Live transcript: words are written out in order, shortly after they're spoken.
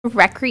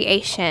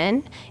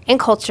Recreation and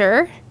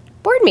Culture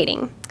Board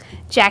Meeting.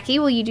 Jackie,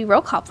 will you do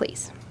roll call,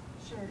 please?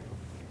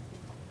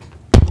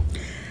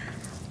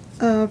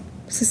 Sure.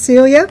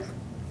 Cecilia?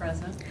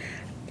 Present.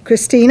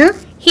 Christina?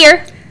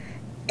 Here.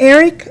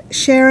 Eric,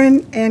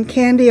 Sharon, and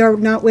Candy are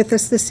not with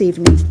us this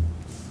evening.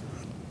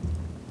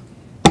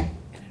 And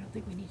I don't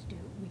think we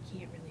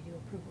can't really do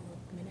approval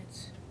of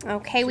minutes.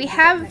 Okay, we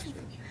have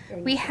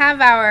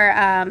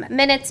our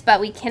minutes, but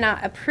we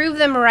cannot approve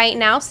them right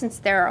now since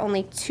there are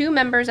only 2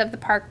 members of the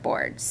park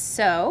board.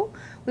 So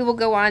we will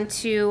go on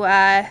to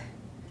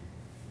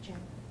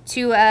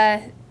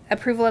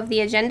approval of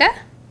the agenda.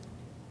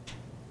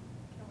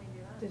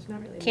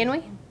 Can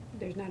we?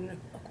 There's not enough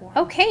quorum.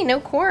 Okay,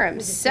 no quorum.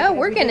 So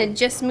we're going to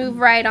just move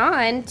right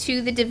on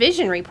to the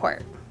division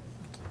report.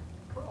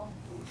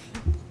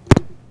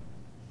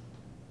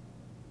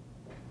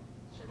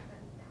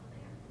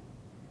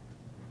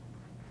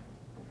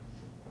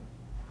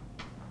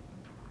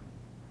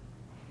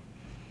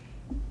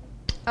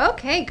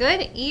 Okay,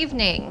 good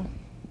evening.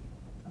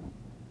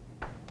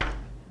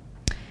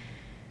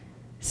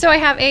 So I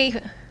have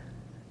a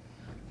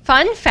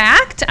fun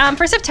fact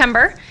for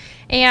September,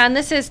 and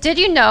this is, did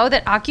you know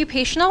that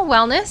occupational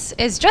wellness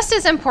is just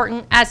as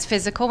important as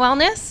physical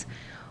wellness?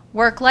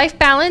 Work-life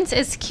balance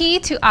is key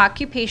to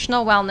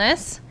occupational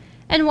wellness,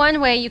 and one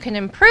way you can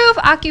improve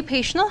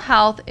occupational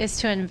health is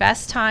to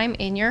invest time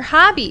in your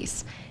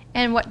hobbies.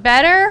 And what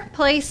better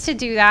place to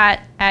do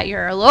that at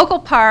your local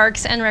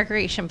parks and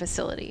recreation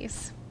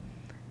facilities?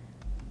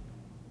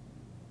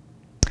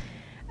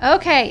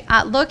 Okay,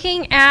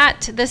 looking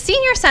at the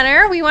senior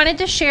center, we wanted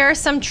to share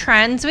some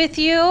trends with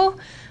you.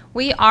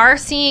 We are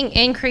seeing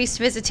increased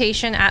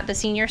visitation at the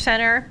senior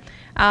center.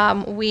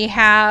 We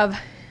have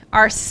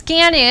our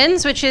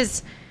scan-ins, which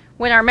is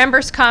when our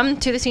members come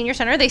to the senior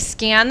center, they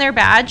scan their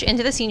badge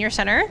into the senior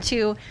center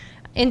to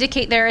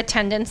indicate their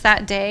attendance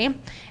that day.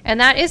 And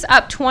that is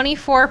up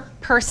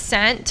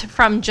 24%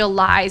 from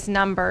July's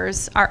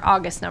numbers, our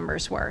August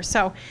numbers were.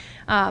 So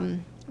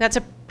that's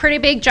a pretty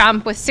big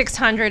jump with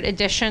 600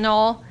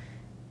 additional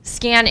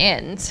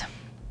scan-ins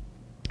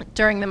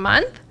during the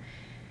month.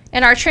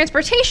 And our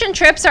transportation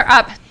trips are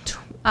up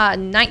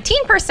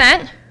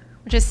 19%,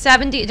 which is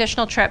 70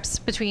 additional trips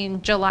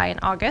between July and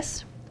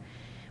August.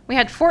 We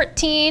had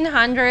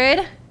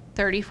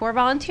 1,434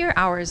 volunteer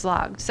hours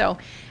logged. So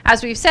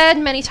as we've said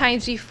many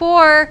times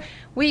before,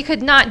 we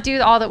could not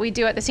do all that we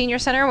do at the senior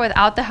center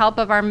without the help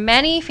of our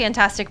many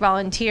fantastic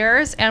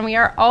volunteers, and we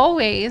are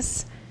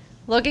always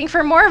looking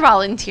for more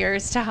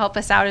volunteers to help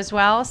us out as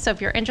well. So if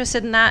you're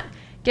interested in that,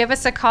 give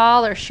us a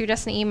call or shoot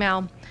us an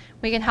email.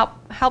 We can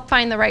help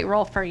find the right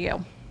role for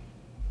you.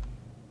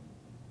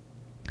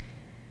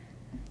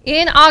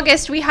 In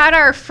August, we had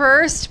our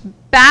first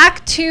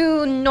back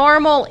to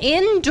normal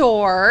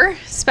indoor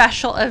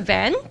special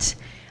event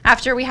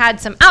after we had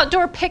some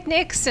outdoor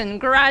picnics and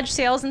garage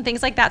sales and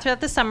things like that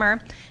throughout the summer.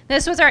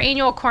 This was our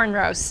annual corn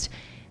roast.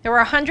 There were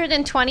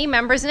 120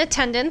 members in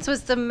attendance,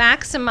 was the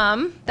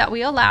maximum that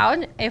we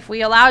allowed. If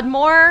we allowed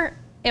more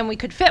and we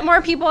could fit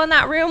more people in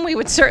that room, we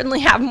would certainly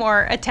have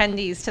more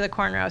attendees to the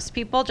corn roast.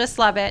 People just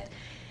love it.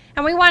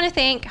 And we want to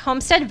thank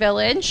Homestead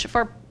Village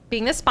for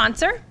being the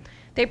sponsor.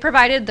 They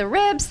provided the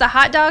ribs, the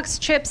hot dogs,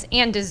 chips,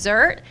 and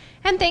dessert.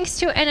 And thanks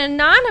to an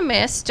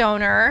anonymous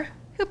donor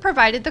who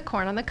provided the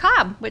corn on the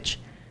cob, which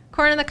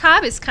corn on the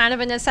cob is kind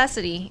of a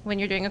necessity when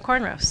you're doing a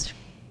corn roast.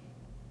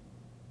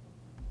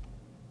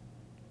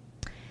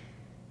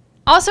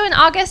 Also in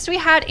August, we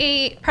had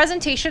a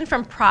presentation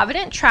from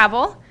Provident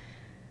Travel,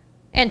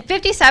 and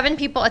 57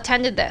 people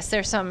attended this.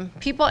 There's some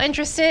people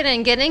interested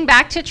in getting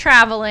back to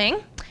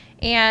traveling,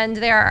 and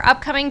there are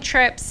upcoming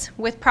trips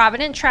with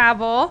Provident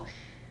Travel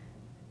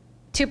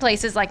to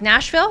places like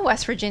Nashville,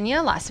 West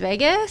Virginia, Las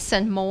Vegas,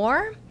 and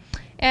more.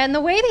 And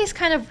the way these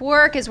kind of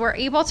work is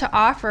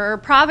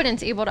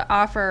Provident's able to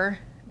offer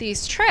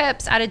these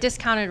trips at a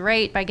discounted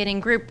rate by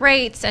getting group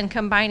rates and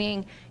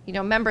combining,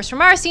 members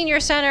from our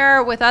senior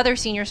center with other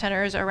senior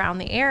centers around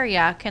the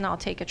area can all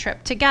take a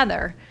trip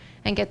together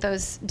and get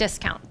those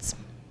discounts.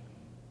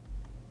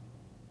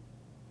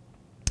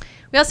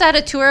 We also had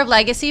a tour of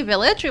Legacy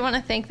Village. We want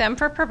to thank them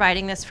for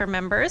providing this for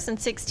members, and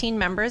 16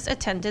 members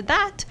attended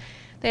that.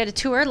 They had a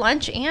tour,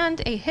 lunch,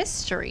 and a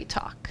history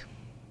talk.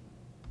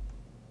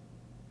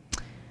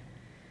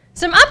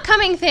 Some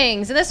upcoming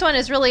things, and this one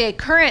is really a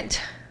current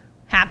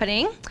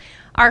happening.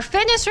 Our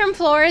fitness room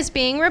floor is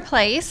being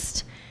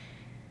replaced.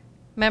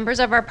 Members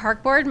of our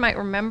park board might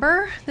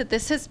remember that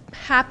this has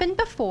happened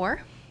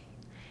before,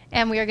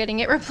 and we are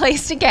getting it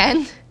replaced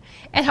again.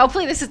 And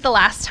hopefully this is the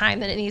last time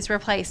that it needs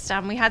replaced.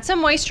 We had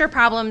some moisture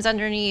problems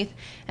underneath,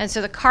 and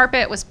so the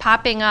carpet was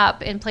popping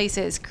up in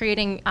places,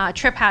 creating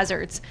trip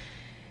hazards.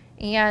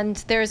 And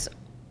there's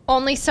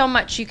only so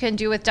much you can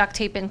do with duct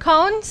tape and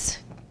cones,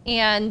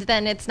 and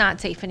then it's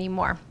not safe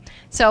anymore.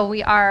 So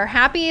we are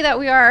happy that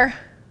we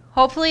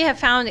hopefully have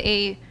found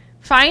a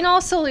final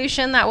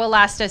solution that will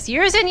last us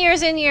years and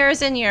years and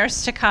years and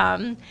years to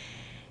come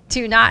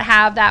to not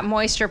have that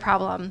moisture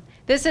problem.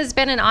 This has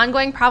been an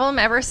ongoing problem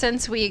ever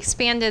since we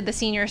expanded the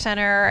senior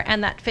center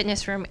and that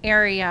fitness room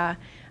area.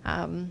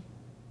 and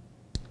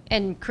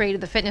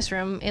created the fitness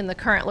room in the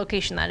current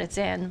location that it's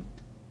in.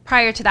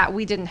 Prior to that,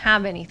 we didn't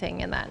have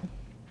anything in that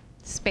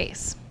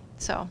space.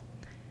 So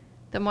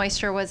the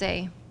moisture was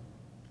a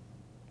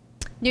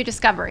new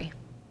discovery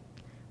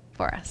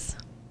for us.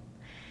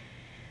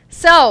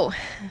 So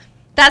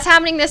that's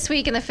happening this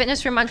week, and the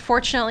fitness room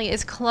unfortunately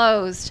is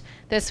closed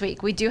this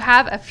week. We do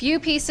have a few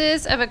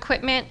pieces of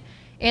equipment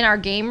in our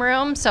game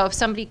room, so if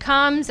somebody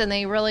comes and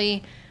they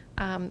really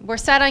were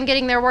set on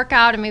getting their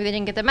workout and maybe they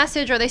didn't get the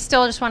message, or they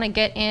still just want to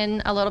get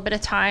in a little bit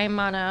of time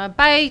on a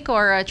bike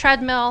or a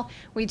treadmill,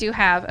 we do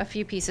have a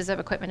few pieces of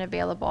equipment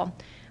available.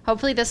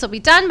 Hopefully this will be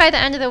done by the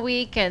end of the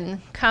week,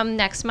 and come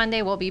next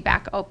Monday we'll be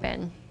back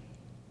open.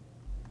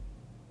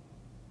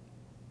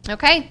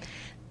 Okay,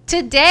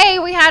 today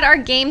we had our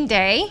game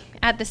day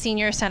at the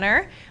Senior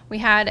Center. We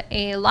had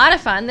a lot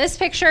of fun. This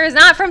picture is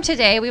not from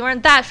today. We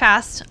weren't that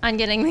fast on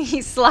getting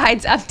these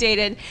slides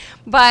updated.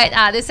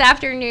 But this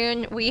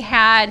afternoon, we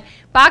had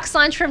box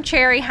lunch from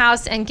Cherry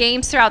House and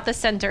games throughout the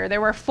center.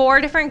 There were 4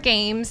 different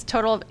games,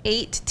 total of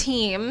 8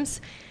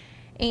 teams.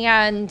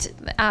 And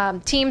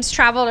teams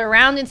traveled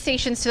around in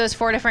stations to those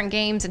 4 different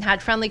games and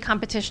had friendly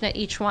competition at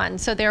each one.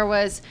 So there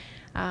was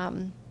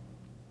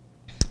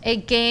a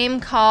game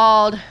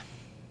called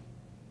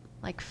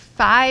like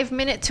 5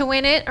 Minute to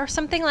Win It or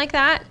something like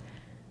that.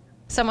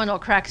 Someone will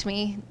correct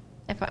me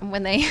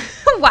when they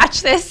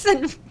watch this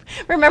and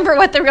remember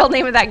what the real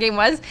name of that game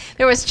was.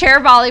 There was chair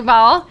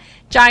volleyball,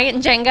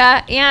 giant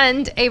Jenga,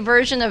 and a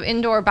version of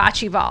indoor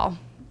bocce ball,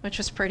 which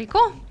was pretty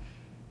cool.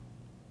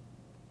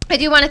 I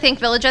do want to thank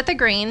Village at the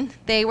Green.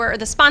 They were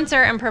the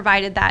sponsor and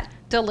provided that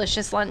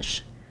delicious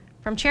lunch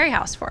from Cherry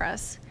House for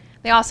us.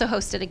 They also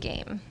hosted a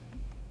game.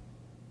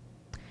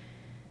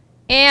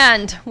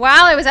 And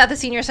while I was at the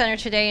Senior Center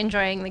today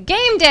enjoying the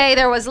game day,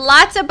 there was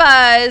lots of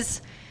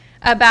buzz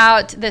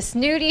about the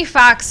Snooty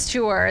Fox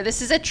Tour.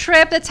 This is a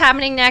trip that's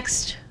happening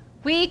next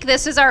week.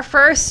 This is our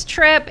first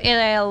trip in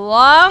a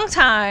long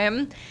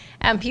time,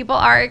 and people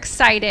are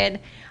excited.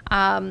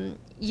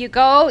 You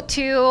go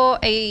to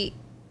a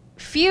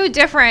few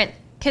different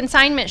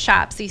consignment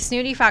shops, these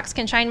Snooty Fox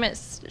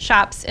consignment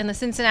shops in the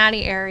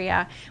Cincinnati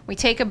area. We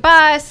take a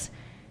bus.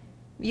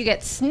 You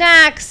get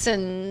snacks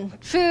and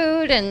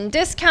food and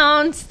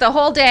discounts the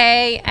whole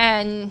day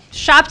and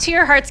shop to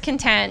your heart's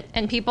content,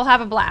 and people have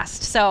a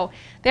blast. So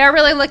they're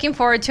really looking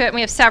forward to it. And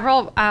we have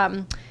several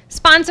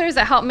sponsors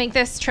that help make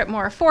this trip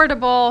more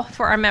affordable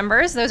for our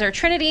members. Those are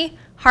Trinity,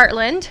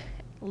 Heartland,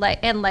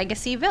 and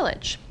Legacy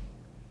Village.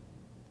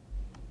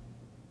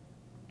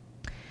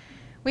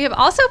 We have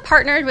also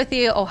partnered with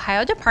the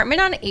Ohio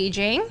Department on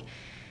Aging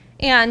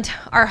and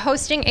are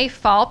hosting a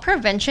fall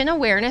prevention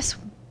awareness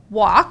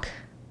walk.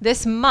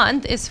 This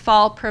month is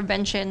Fall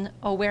Prevention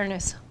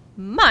Awareness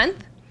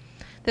Month.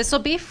 This will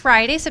be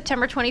Friday,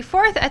 September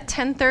 24th at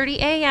 10:30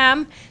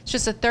 a.m. It's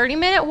just a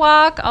 30-minute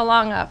walk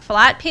along a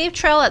flat paved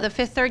trail at the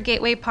Fifth Third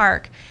Gateway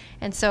Park.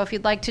 And so if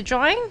you'd like to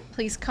join,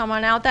 please come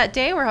on out that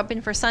day. We're hoping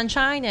for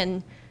sunshine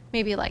and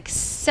maybe like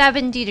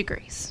 70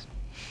 degrees.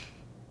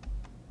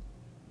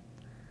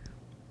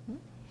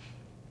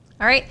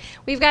 All right,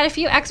 we've got a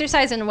few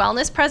exercise and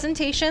wellness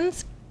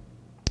presentations.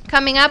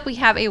 Coming up, we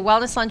have a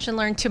Wellness Lunch and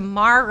Learn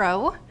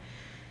tomorrow,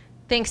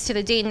 thanks to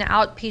the Dayton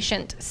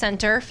Outpatient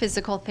Center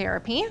Physical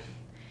Therapy.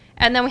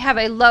 And then we have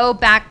a low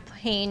back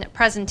pain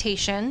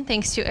presentation,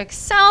 thanks to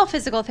Excel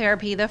Physical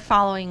Therapy the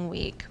following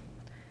week.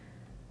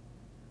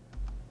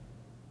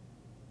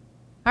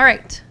 All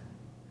right,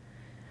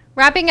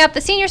 wrapping up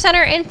the Senior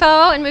Center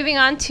info and moving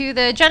on to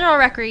the general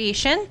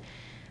recreation.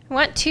 I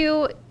want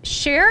to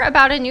share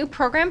about a new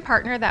program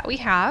partner that we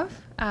have.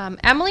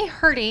 Emily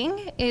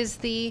Herding is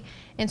the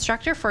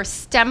instructor for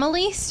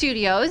STEMily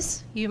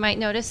Studios. You might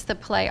notice the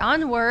play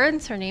on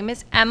words. Her name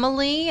is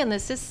Emily, and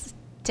this is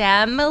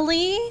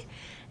STEMily,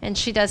 and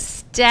she does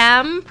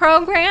STEM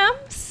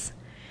programs.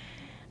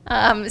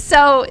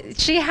 So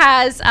she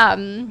has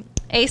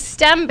a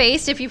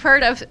STEM-based, if you've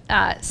heard of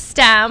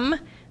STEM,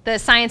 the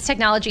science,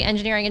 technology,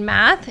 engineering, and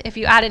math, if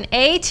you add an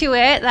A to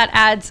it, that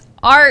adds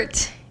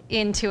art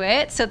into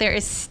it. So there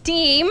is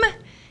STEAM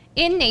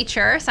in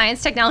nature,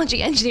 science,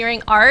 technology,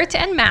 engineering, art,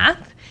 and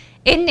math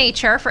in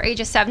nature for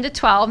ages 7 to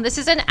 12. This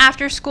is an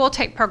after-school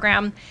type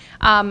program.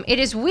 It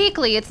is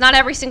weekly. It's not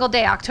every single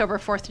day, October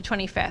 4th to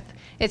 25th.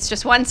 It's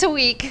just once a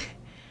week.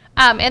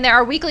 And there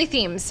are weekly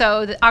themes.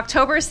 So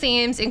October's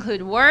themes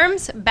include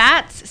worms,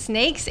 bats,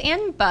 snakes,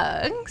 and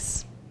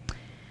bugs.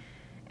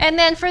 And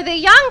then for the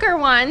younger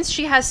ones,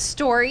 she has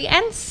story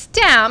and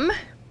STEM.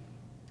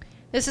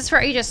 This is for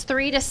ages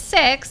 3 to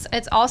 6.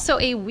 It's also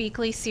a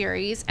weekly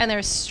series, and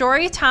there's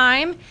story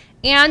time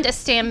and a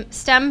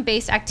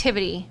STEM-based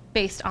activity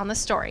based on the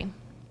story.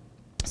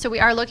 So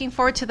we are looking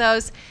forward to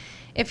those.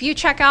 If you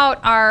check out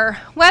our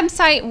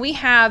website, we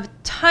have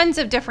tons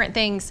of different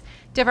things,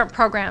 different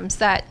programs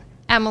that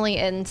Emily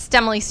and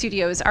STEMily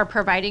Studios are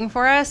providing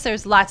for us.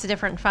 There's lots of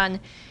different fun.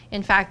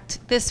 In fact,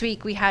 this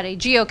week we had a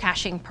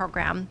geocaching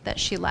program that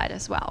she led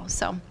as well.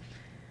 So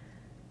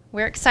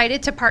we're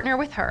excited to partner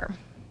with her.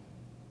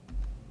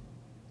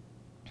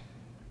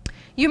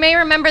 You may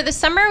remember this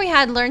summer we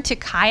had Learn to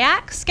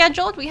Kayak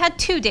scheduled. We had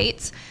 2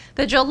 dates.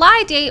 The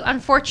July date,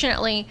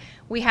 unfortunately,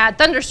 we had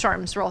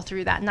thunderstorms roll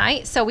through that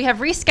night, so we have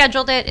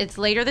rescheduled it. It's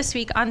later this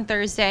week on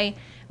Thursday,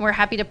 and we're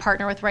happy to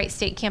partner with Wright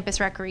State Campus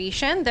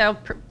Recreation.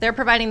 They're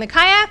providing the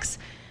kayaks,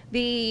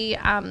 the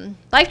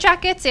life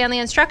jackets, and the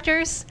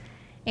instructors,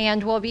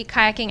 and we'll be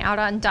kayaking out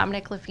on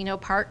Dominic Lafino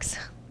Park's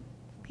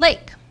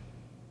lake.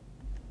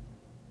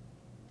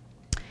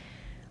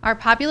 Our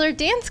popular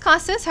dance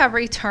classes have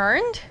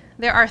returned.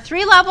 There are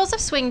 3 levels of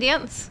swing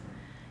dance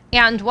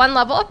and 1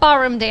 level of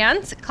ballroom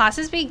dance.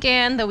 Classes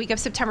begin the week of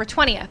September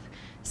 20th.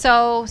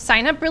 So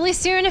sign up really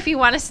soon if you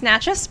want to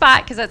snatch a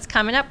spot, because that's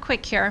coming up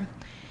quick here.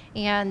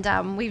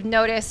 And we've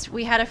noticed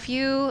we had a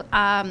few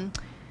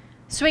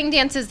swing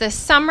dances this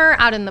summer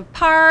out in the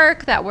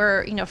park that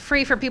were,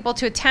 free for people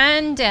to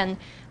attend, and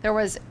there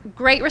was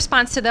great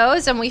response to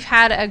those, and we've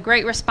had a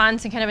great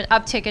response and kind of an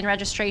uptick in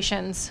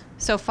registrations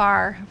so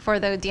far for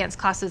the dance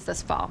classes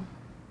this fall.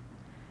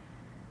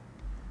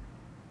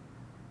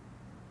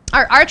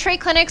 Our archery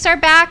clinics are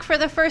back for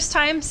the first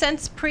time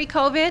since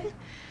pre-COVID.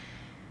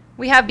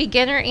 We have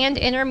beginner and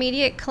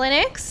intermediate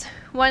clinics.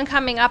 One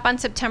coming up on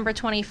September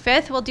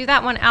 25th. We'll do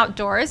that one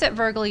outdoors at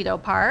Virgilito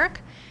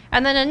Park.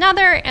 And then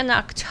another in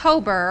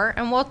October,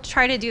 and we'll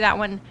try to do that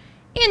one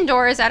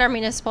indoors at our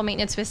municipal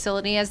maintenance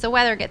facility as the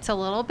weather gets a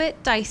little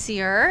bit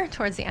dicier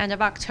towards the end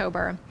of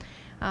October.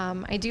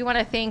 I do want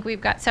to thank,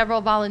 we've got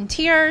several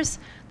volunteers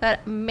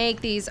that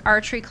make these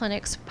archery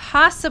clinics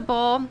possible.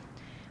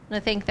 I want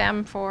to thank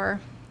them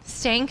for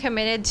staying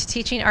committed to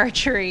teaching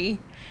archery,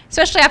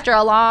 especially after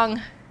a long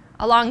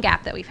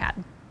gap that we've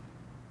had.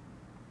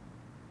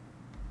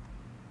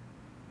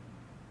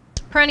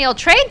 Perennial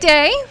Trade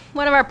Day,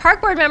 one of our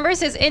park board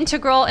members is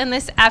integral in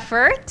this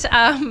effort.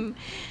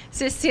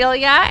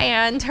 Cecilia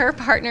and her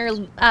partner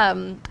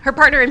in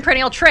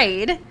Perennial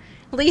Trade,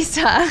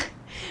 Lisa.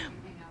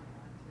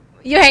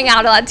 You hang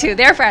out a lot too.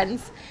 They're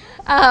friends.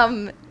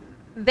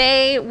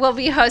 They will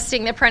be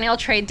hosting the Perennial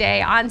Trade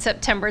Day on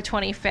September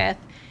 25th.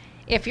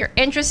 If you're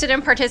interested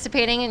in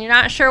participating and you're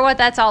not sure what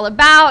that's all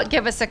about,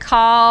 give us a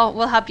call.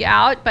 We'll help you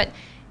out. But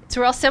it's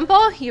real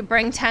simple. You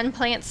bring 10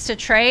 plants to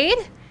trade,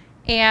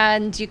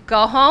 and you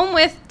go home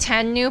with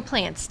 10 new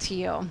plants to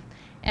you.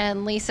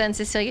 And Lisa and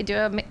Cecilia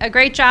do a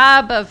great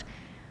job of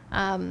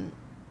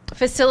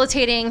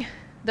facilitating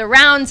the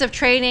rounds of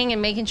trading and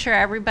making sure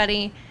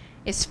everybody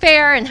is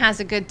fair and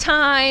has a good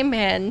time.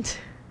 And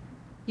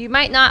you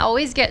might not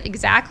always get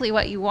exactly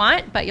what you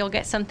want, but you'll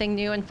get something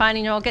new and fun,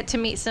 and you'll get to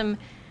meet some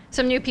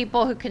new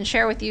people who can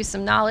share with you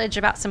some knowledge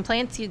about some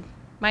plants you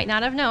might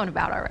not have known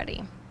about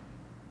already.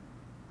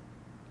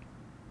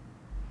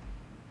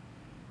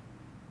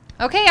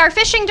 Okay, our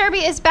fishing derby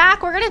is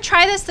back. We're going to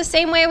try this the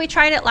same way we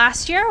tried it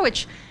last year,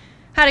 which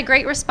had a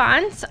great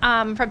response.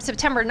 From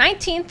September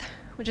 19th,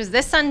 which is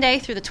this Sunday,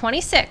 through the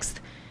 26th,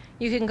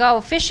 you can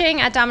go fishing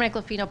at Dominic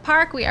Lafino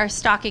Park. We are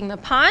stocking the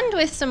pond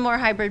with some more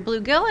hybrid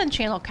bluegill and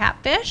channel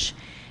catfish.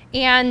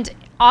 And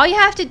all you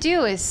have to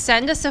do is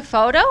send us a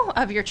photo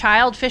of your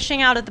child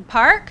fishing out at the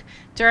park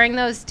during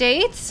those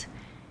dates,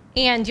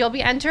 and you'll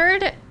be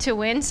entered to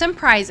win some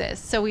prizes.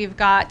 So we've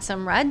got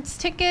some Reds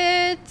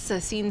tickets, a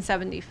Scene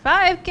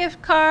 75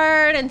 gift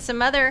card, and some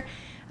other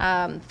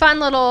fun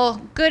little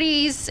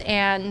goodies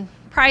and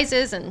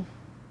prizes and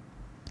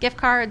gift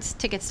cards,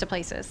 tickets to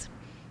places.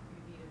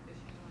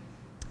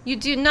 You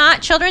do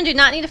not, children do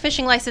not need a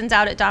fishing license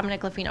out at Dominic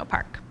Lafino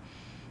Park.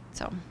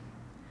 So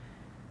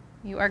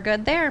you are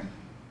good there.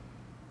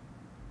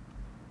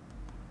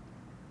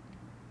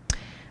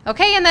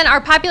 Okay, and then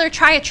our popular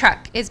Try a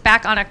Truck is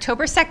back on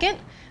October 2nd.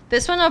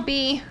 This one will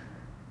be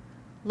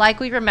like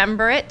we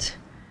remember it.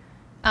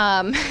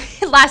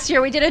 Last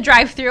year we did a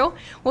drive-through.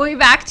 We'll be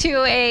back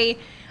to a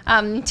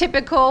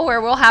typical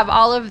where we'll have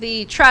all of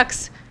the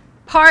trucks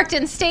parked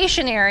and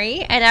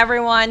stationary and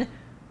everyone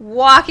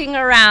walking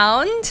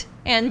around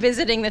and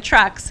visiting the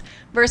trucks,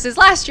 versus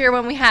last year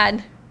when we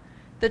had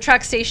the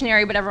truck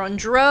stationary but everyone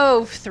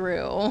drove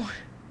through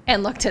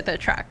and looked at the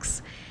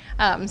trucks.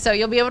 So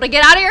you'll be able to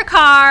get out of your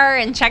car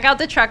and check out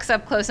the trucks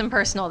up close and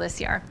personal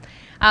this year.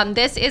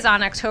 This is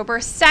on October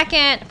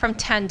 2nd from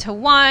 10 to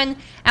 1,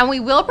 and we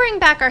will bring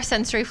back our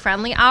sensory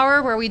friendly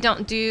hour where we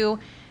don't do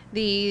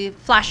the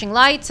flashing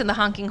lights and the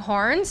honking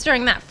horns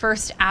during that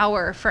first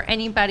hour for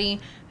anybody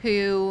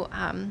who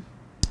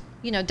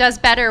does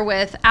better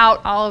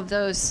without all of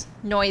those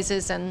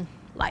noises and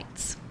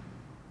lights.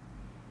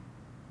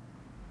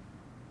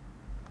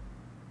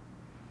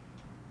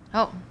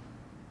 Oh,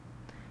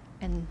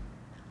 and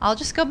I'll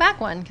just go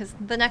back one because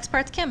the next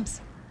part's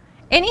Kim's.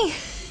 Any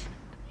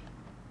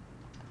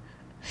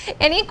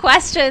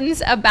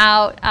questions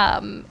about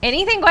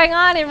anything going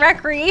on in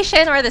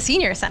recreation or the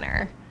senior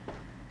center?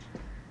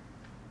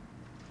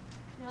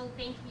 No,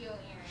 thank you,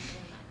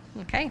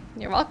 Erin. Okay,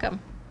 you're welcome.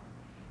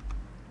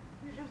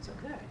 You're doing so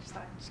good. I just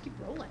thought, just keep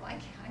rolling. I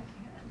can't.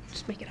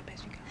 Just make it up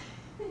as you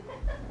go.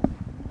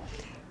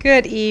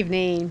 Good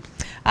evening.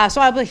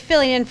 So I'll be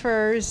filling in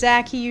for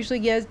Zach. He usually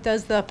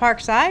does the park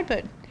side,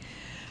 but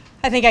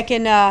I think I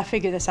can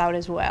figure this out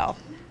as well.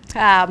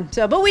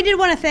 But we did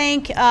want to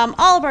thank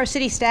all of our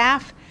city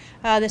staff.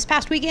 This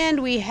past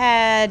weekend, we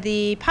had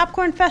the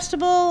Popcorn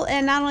Festival,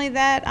 and not only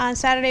that, on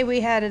Saturday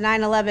we had a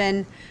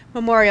 9/11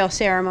 memorial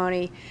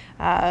ceremony.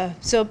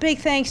 So big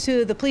thanks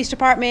to the police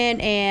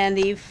department and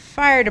the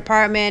fire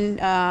department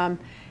and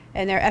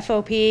their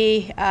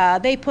FOP.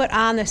 They put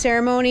on the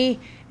ceremony,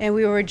 and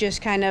we were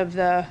just kind of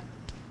the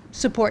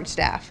support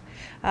staff.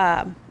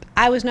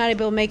 I was not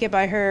able to make it, but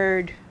I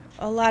heard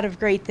a lot of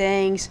great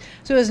things.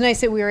 So it was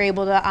nice that we were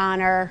able to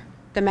honor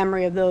the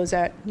memory of those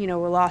that,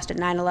 were lost at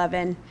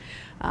 9/11.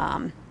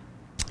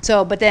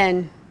 But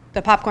then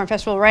the Popcorn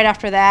Festival right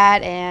after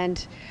that,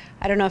 and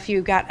I don't know if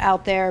you got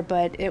out there,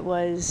 but it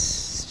was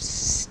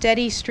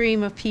steady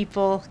stream of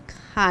people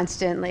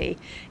constantly.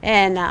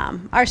 And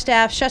our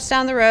staff shuts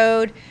down the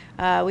road.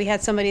 We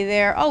had somebody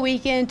there all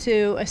weekend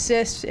to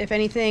assist if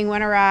anything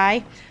went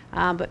awry.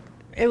 But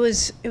it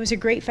was a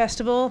great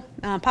festival.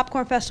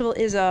 Popcorn Festival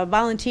is a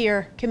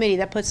volunteer committee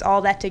that puts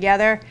all that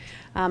together.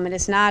 And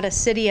it's not a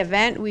city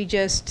event.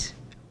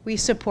 We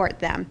support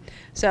them.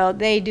 So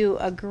they do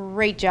a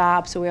great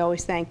job, so we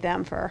always thank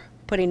them for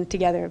putting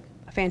together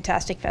a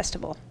fantastic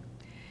festival.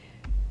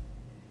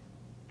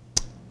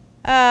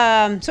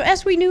 So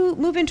as we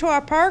move into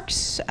our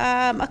parks,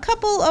 a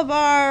couple of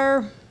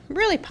our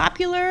really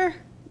popular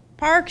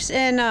parks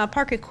and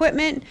park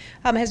equipment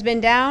has been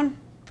down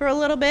for a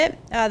little bit.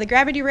 The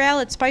gravity rail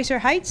at Spicer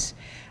Heights,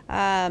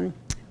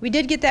 we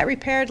did get that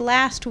repaired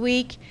last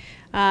week,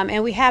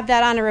 and we have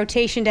that on a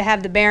rotation to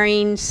have the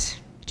bearings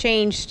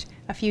changed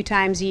a few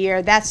times a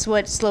year. That's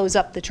what slows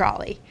up the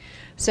trolley.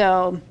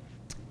 So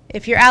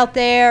if you're out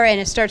there and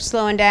it starts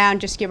slowing down,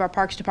 just give our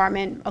parks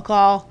department a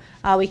call.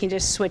 We can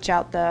just switch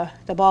out the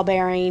ball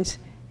bearings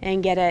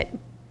and get it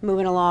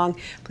moving along.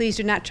 Please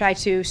do not try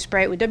to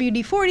spray it with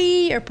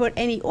WD-40 or put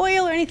any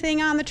oil or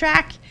anything on the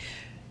track.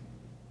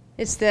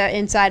 It's the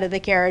inside of the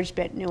carriage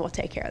bit, and we'll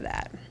take care of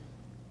that.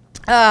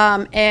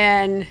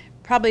 And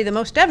probably the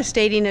most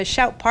devastating is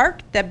Shout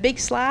Park, that big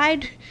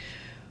slide.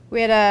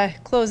 We had to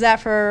close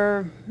that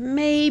for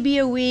maybe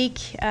a week.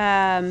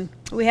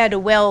 We had to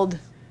weld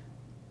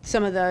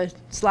some of the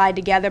slide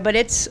together, but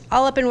it's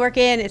all up and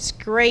working. It's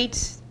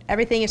great.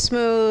 Everything is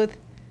smooth.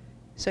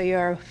 So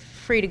you're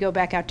free to go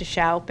back out to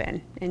Shoup and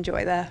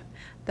enjoy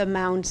the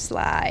mound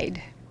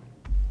slide.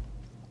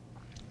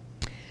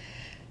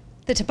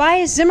 The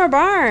Tobias Zimmer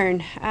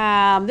Barn.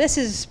 This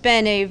has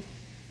been a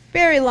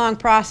very long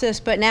process,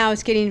 but now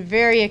it's getting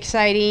very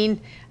exciting.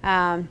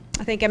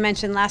 I think I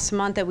mentioned last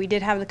month that we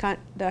did have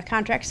the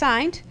contract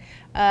signed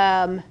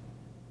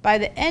by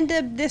the end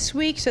of this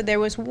week. So there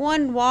was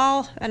one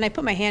wall, and I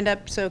put my hand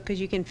up because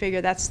you can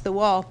figure that's the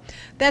wall.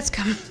 That's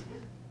coming.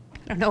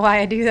 I don't know why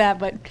I do that,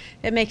 but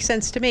it makes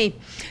sense to me.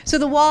 So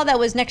the wall that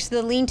was next to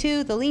the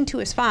lean-to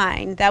is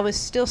fine. That was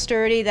still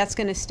sturdy. That's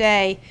going to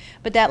stay.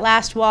 But that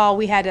last wall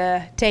we had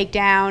to take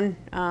down.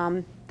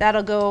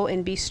 That'll go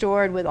and be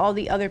stored with all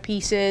the other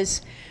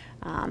pieces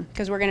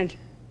because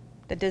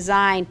the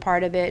design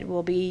part of it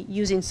will be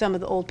using some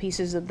of the old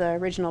pieces of the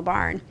original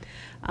barn.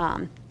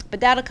 But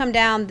that'll come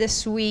down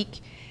this week,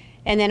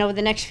 and then over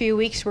the next few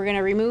weeks we're going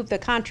to remove the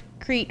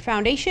concrete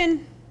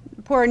foundation,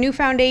 pour a new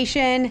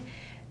foundation.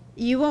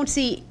 You won't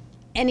see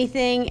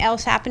anything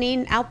else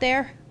happening out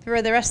there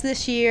for the rest of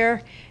this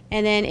year,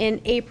 and then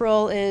in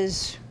April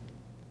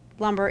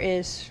lumber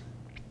is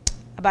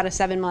about a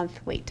 7-month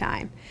wait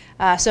time.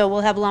 So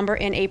we'll have lumber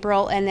in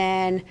April, and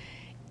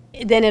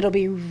then it'll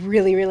be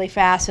really, really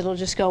fast. It'll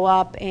just go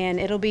up,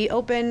 and it'll be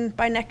open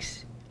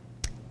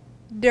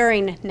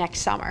during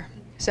next summer.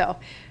 So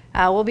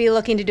we'll be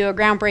looking to do a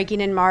groundbreaking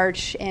in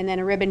March, and then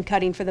a ribbon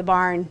cutting for the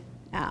barn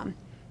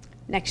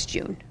next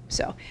June.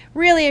 So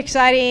really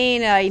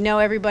exciting.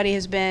 Everybody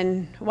has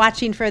been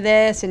watching for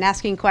this and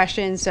asking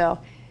questions, so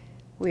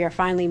we are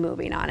finally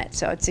moving on it.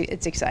 So it's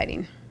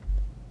exciting.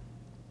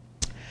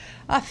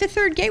 Fifth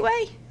Third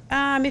Gateway.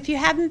 If you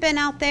haven't been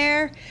out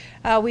there,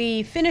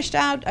 we finished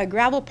out a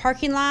gravel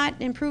parking lot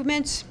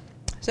improvements.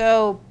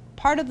 So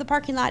part of the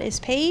parking lot is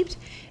paved,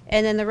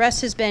 and then the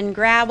rest has been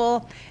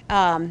gravel.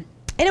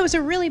 And it was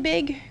a really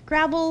big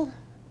gravel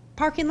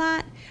parking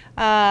lot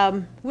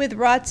with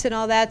ruts and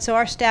all that. So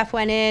our staff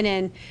went in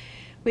and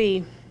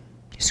we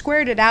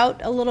squared it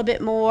out a little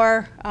bit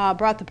more,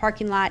 brought the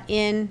parking lot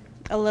in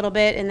a little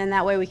bit, and then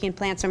that way we can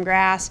plant some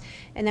grass.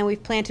 And then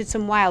we've planted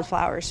some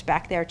wildflowers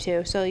back there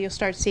too. So you'll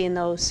start seeing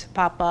those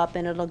pop up,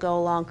 and it'll go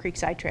along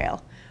Creekside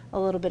Trail a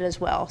little bit as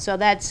well. So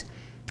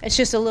it's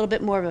just a little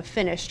bit more of a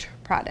finished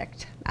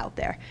product out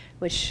there,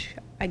 which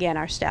again,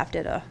 our staff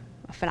did a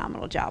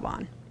phenomenal job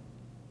on.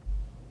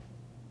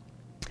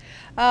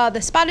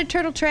 The Spotted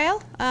Turtle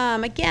Trail,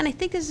 again, I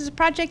think this is a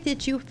project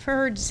that you've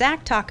heard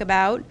Zach talk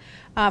about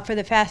for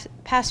the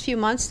past few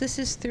months. This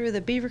is through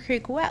the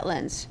Beavercreek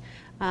wetlands.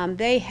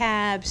 They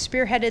have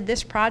spearheaded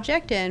this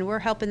project, and we're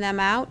helping them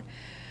out.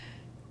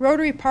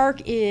 Rotary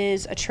Park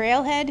is a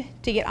trailhead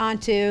to get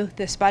onto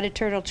the Spotted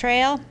Turtle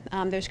Trail.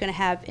 There's going to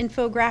have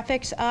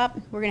infographics up.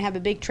 We're going to have a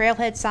big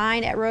trailhead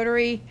sign at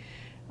Rotary.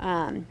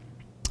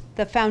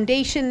 The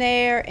foundation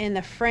there and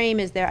the frame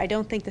is there. I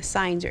don't think the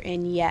signs are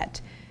in yet.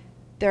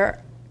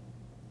 they're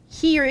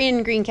here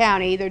in Greene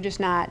County, they're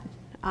just not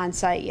on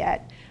site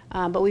yet.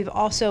 But we've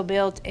also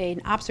built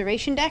an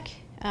observation deck.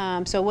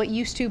 So what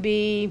used to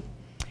be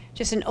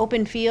just an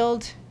open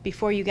field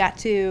before you got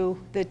to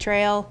the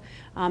trail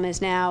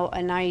is now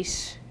a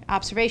nice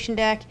observation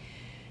deck.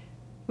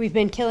 We've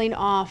been killing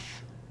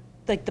off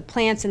like the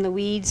plants and the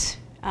weeds,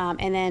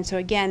 and then so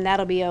again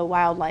that'll be a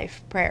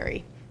wildlife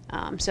prairie.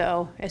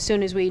 So as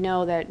soon as we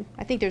know that,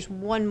 I think there's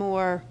one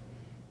more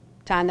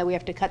time that we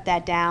have to cut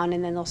that down,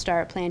 and then they'll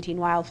start planting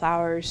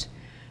wildflowers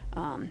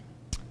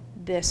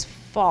this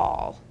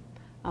fall.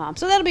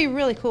 So that'll be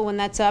really cool when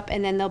that's up,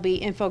 and then there'll be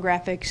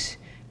infographics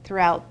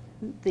throughout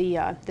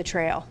the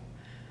trail.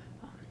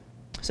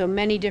 So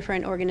many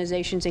different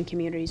organizations and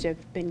communities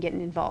have been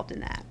getting involved in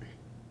that.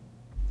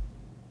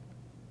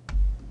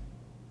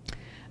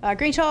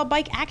 Green Shaw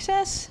Bike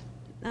Access.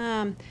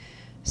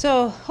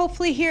 So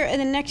hopefully here in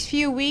the next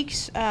few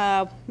weeks,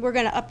 we're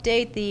going to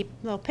update the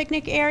little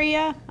picnic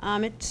area.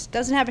 It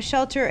doesn't have a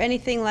shelter or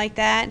anything like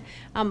that,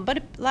 but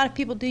a lot of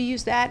people do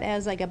use that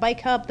as like a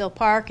bike hub. They'll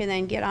park and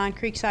then get on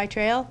Creekside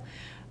Trail.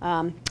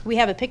 We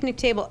have a picnic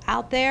table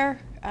out there,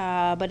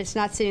 but it's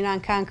not sitting on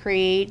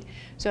concrete.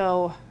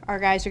 So our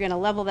guys are going to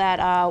level that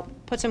out,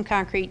 put some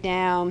concrete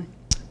down,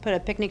 put a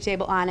picnic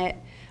table on it,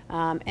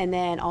 and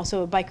then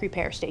also a bike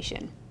repair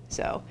station.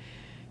 So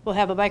we'll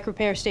have a bike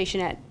repair station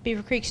at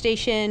Beavercreek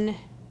Station,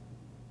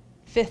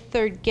 5th,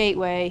 3rd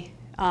Gateway,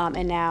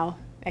 and now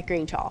at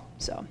Green Shaw.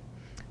 So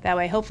that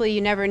way, hopefully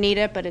you never need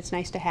it, but it's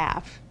nice to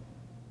have.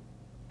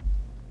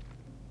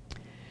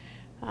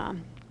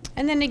 And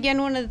then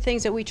again, one of the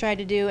things that we try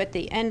to do at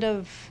the end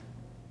of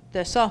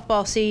the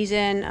softball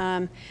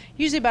season,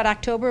 usually about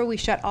October, we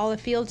shut all the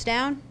fields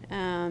down.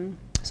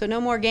 So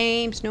no more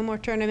games, no more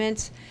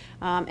tournaments,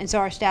 and so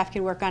our staff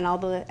can work on all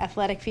the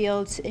athletic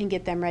fields and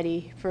get them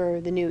ready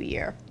for the new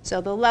year. So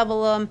they'll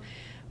level them.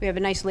 We have a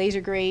nice laser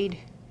grade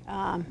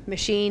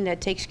machine that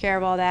takes care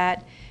of all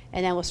that,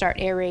 and then we'll start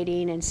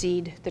aerating and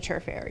seed the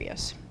turf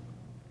areas.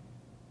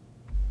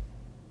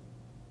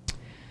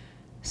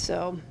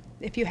 So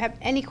if you have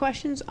any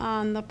questions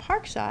on the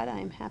park side,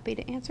 I'm happy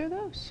to answer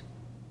those.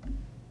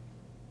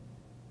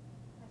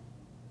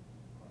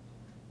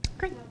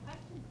 Great.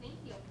 Thank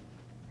you.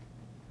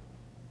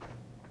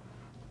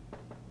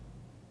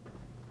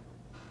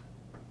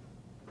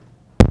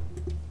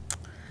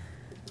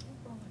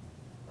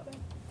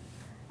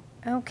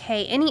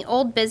 Okay, any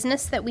old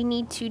business that we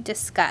need to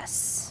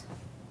discuss?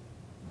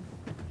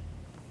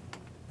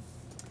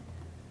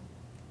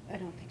 I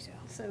don't think so.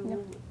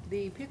 So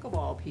the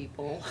pickleball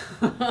people,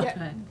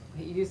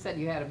 you said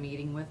you had a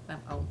meeting with them.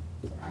 Oh,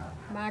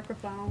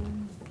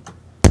 Microphone.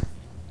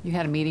 you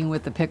had a meeting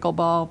with the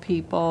pickleball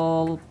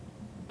people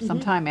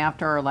sometime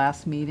after our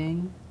last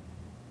meeting.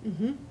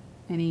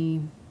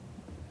 Any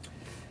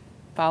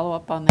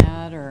follow-up on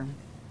that, or?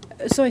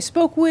 So I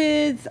spoke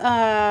with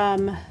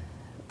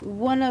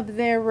one of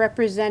their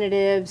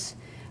representatives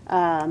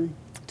to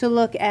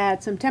look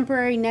at some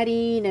temporary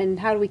netting and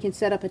how we can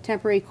set up a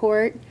temporary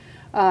court.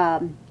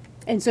 And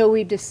so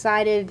we've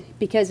decided,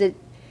 because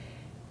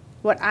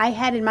what I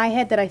had in my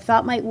head that I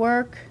thought might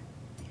work,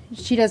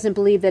 she doesn't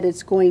believe that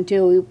it's going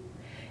to.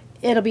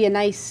 It'll be a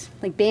nice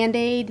like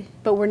Band-Aid,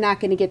 but we're not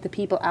going to get the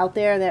people out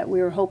there that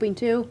we were hoping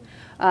to.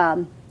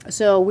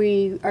 So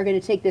we are going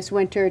to take this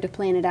winter to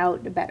plan it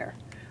out better.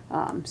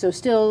 So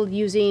still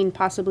using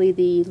possibly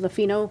the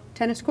Lafino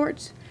tennis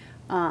courts,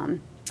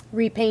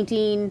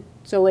 repainting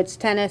so it's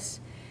tennis,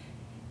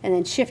 and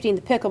then shifting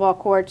the pickleball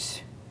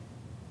courts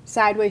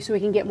sideways so we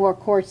can get more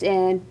courts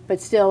in, but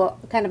still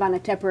kind of on a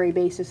temporary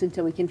basis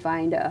until we can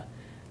find a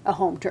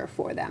home turf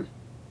for them.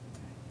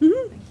 Thank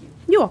you.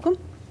 You're welcome.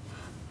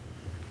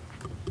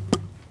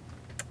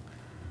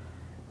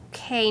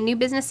 Okay, new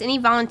business, any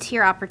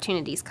volunteer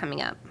opportunities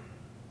coming up?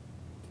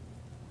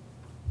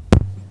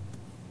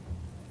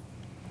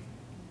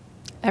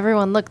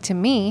 Everyone looked to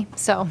me,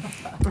 so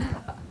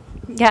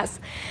yes.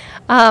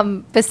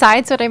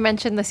 Besides what I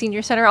mentioned, the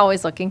senior center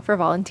always looking for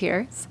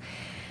volunteers.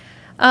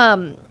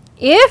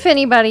 If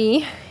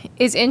anybody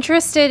is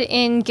interested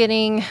in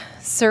getting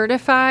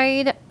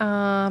certified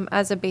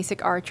as a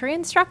basic archery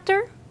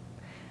instructor,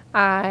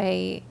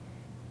 we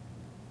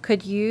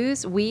could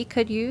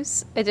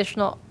use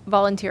additional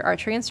volunteer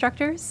archery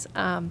instructors.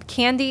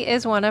 Candy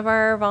is one of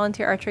our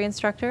volunteer archery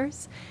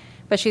instructors,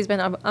 but she's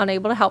been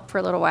unable to help for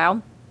a little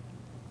while.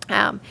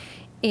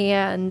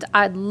 And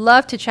I'd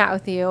love to chat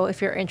with you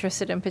if you're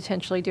interested in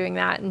potentially doing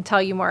that and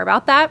tell you more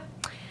about that.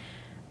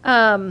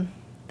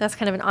 That's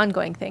kind of an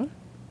ongoing thing.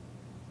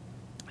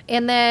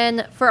 And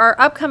then for our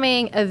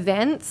upcoming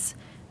events,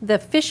 the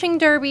fishing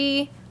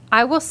derby,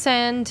 I will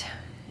send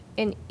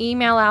an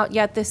email out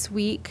yet this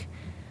week,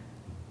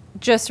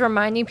 just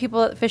reminding people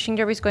that the fishing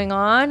derby is going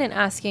on and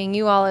asking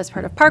you all as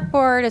part of Park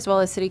Board, as well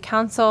as City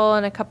Council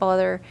and a couple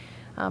other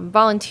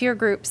volunteer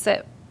groups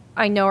that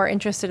I know are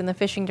interested in the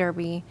fishing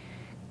derby,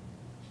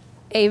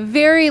 a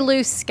very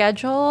loose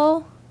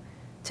schedule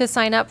to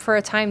sign up for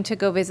a time to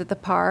go visit the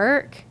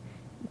park,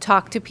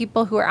 talk to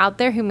people who are out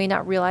there who may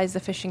not realize the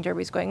fishing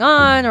derby is going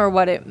on or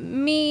what it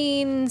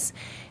means,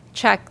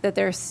 check that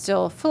there's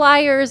still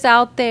flyers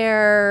out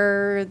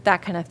there,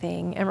 that kind of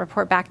thing, and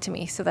report back to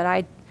me so that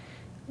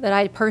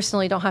I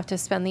personally don't have to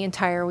spend the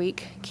entire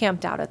week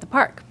camped out at the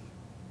park.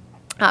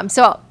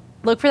 So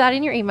look for that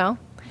in your email.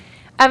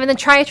 And then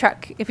Try a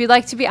Truck. If you'd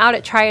like to be out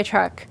at Try a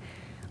Truck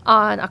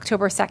on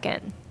October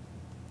 2nd,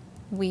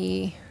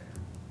 we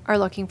are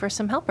looking for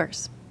some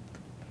helpers.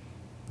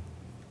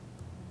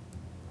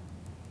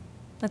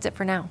 That's it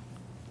for now.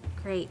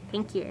 Great.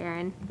 Thank you,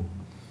 Erin.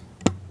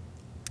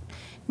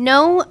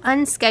 No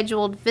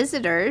unscheduled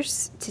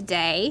visitors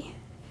today.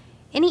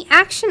 Any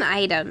action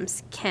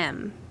items,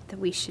 Kim, that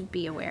we should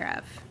be aware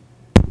of?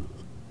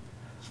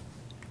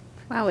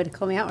 Wow, way to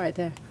call me out right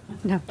there.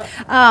 No.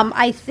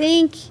 I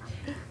think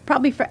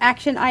probably for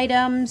action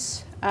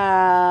items,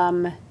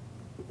 we're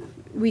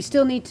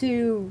still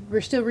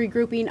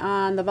regrouping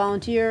on the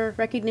volunteer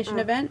recognition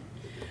event.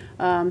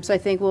 So I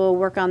think we'll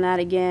work on that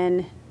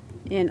again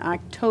in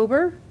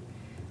October.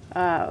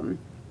 And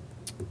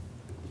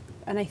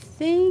I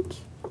think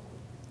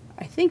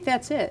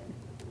that's it.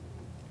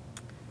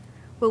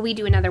 Will we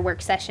do another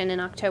work session in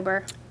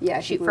October? Yeah,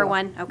 I Shoot think we for will.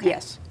 one? Okay.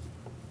 Yes.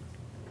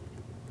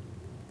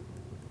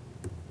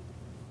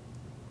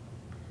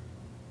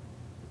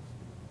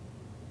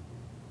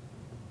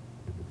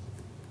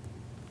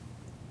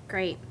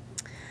 Great.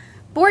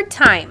 Board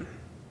time.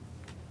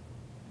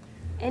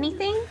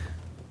 Anything?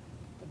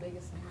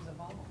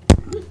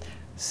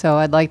 So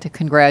I'd like to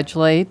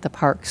congratulate the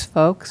Parks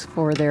folks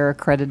for their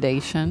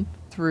accreditation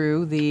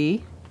through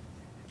the,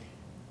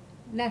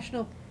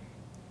 National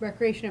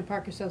Recreation and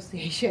Park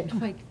Association,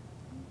 like,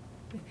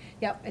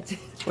 yep, it's.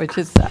 which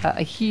is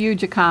a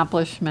huge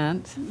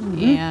accomplishment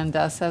and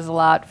says a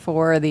lot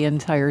for the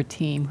entire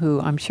team, who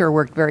I'm sure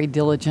worked very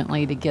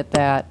diligently to get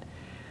that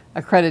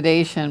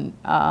accreditation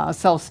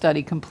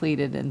self-study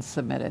completed and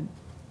submitted.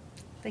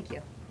 Thank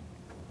you.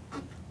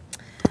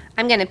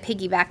 I'm going to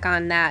piggyback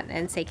on that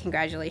and say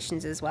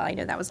congratulations as well. I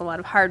know that was a lot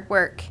of hard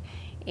work,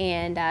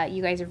 and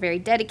you guys are very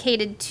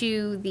dedicated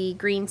to the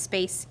green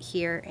space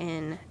here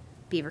in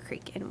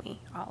Beavercreek, and we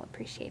all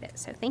appreciate it.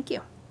 So thank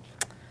you.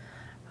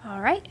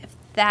 All right. If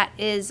that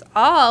is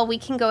all, we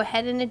can go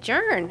ahead and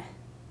adjourn.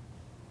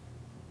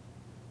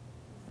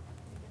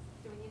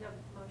 Do we need a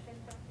motion,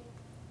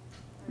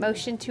 Jackie?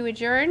 Motion to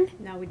adjourn?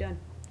 Now we're done.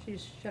 She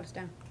just shut us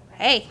down.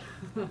 Hey.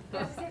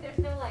 There's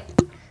no like